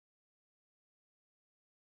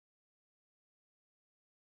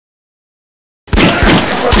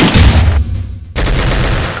Are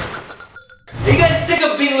you guys sick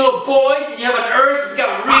of being little boys and you have an urge to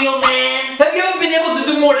become a real man? Have you ever been able to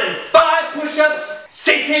do more than 5 push-ups?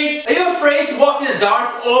 Say, are you afraid to walk in the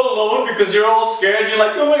dark all alone because you're all scared? You're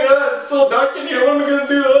like, oh my god, it's so dark in here, what am I gonna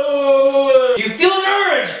do? Oh. Do you feel an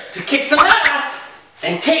urge to kick some ass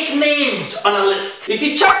and take names on a list? If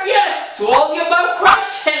you check yes to all the above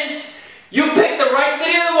questions, you picked the right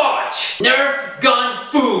video to watch. Nerf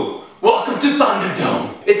Gun-Fu. Welcome to Thunderdome.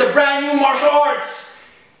 It's a brand new martial arts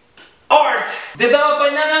art developed by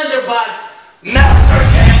none other but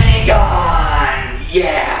Nerf Gun.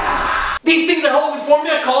 Yeah. These things I hold before me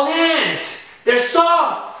are called hands. They're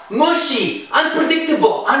soft, mushy,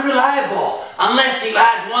 unpredictable, unreliable, unless you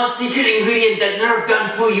add one secret ingredient that Nerf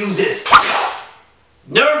Gun-Fu uses.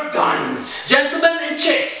 Nerf guns. Gentlemen and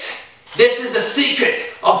chicks, this is the secret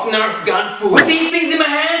of Nerf Gun-Fu. With these things in my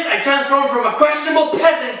hands, I transform from a questionable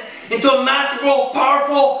peasant into a masterful,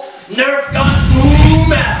 powerful Nerf Gun-Fu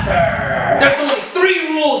master. There's only 3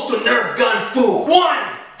 rules to Nerf Gun-Fu.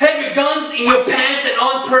 1. Have your guns in your pants and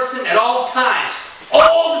on person at all times.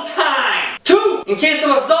 All the time. 2. In case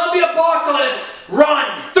of a zombie apocalypse,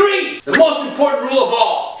 run. 3. The most important rule of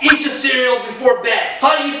all. Eat your cereal before bed.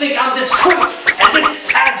 How do you think I'm this quick and this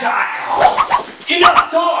agile? Enough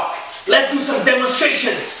talk. Let's do some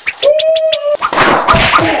demonstrations.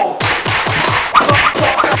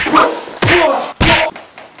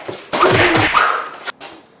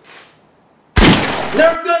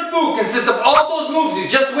 Nerf Gun-Fu consists of all those moves you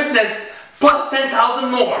just witnessed, plus 10,000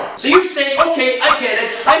 more. So you say, okay, I get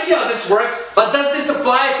it, I see how this works, but does this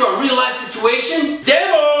apply to a real life situation?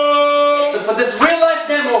 Demo! So for this real life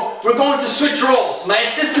demo, we're going to switch roles. My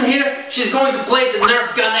assistant here, she's going to play the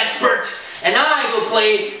Nerf gun expert, and I will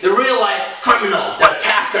play the real life criminal, the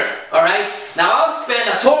attacker, alright? Now I'll spend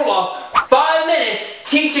a total of 5 minutes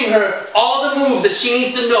teaching her all the moves that she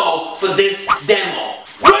needs to know for this demo.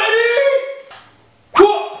 Ready?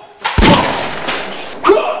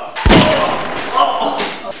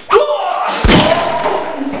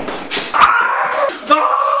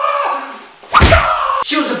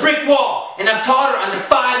 She was a brick wall, and I've taught her under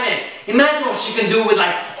 5 minutes. Imagine what she can do with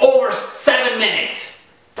like over 7 minutes.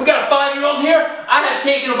 We got a 5-year-old here. I have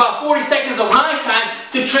taken about 40 seconds of my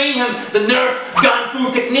time to train him the Nerf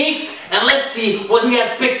Gun-Fu techniques, and let's see what he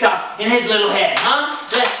has picked up in his little head, huh?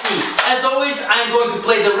 Let's see. As always, I'm going to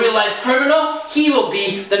play the real life criminal. He will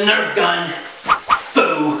be the Nerf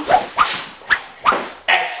Gun-Fu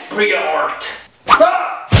expert.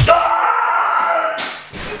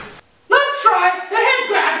 Let's try the head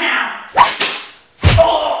grab now.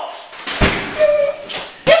 Oh.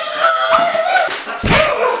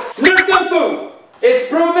 Nerf Gun-Fu. It's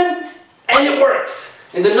proven and it works.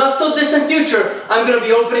 In the not so distant future, I'm going to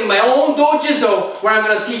be opening my own dojizo where I'm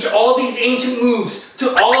going to teach all these ancient moves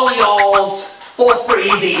to all y'alls for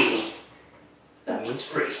freezy. That means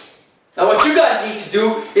free. Now what you guys need to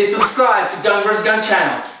do is subscribe to GunVsGun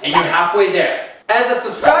channel, and you're halfway there. As a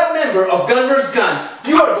subscribed member of GunVsGun,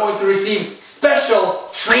 you are going to receive special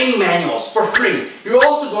training manuals for free. You're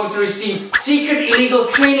also going to receive secret illegal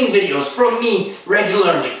training videos from me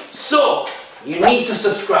regularly. So, you need to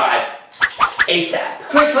subscribe ASAP.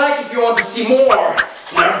 Click like if you want to see more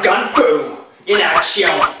Nerf Gun-Fu in action.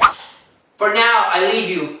 For now, I leave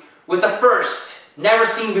you with the first, never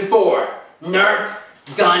seen before, Nerf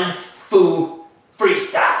Gun-Fu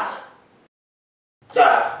freestyle.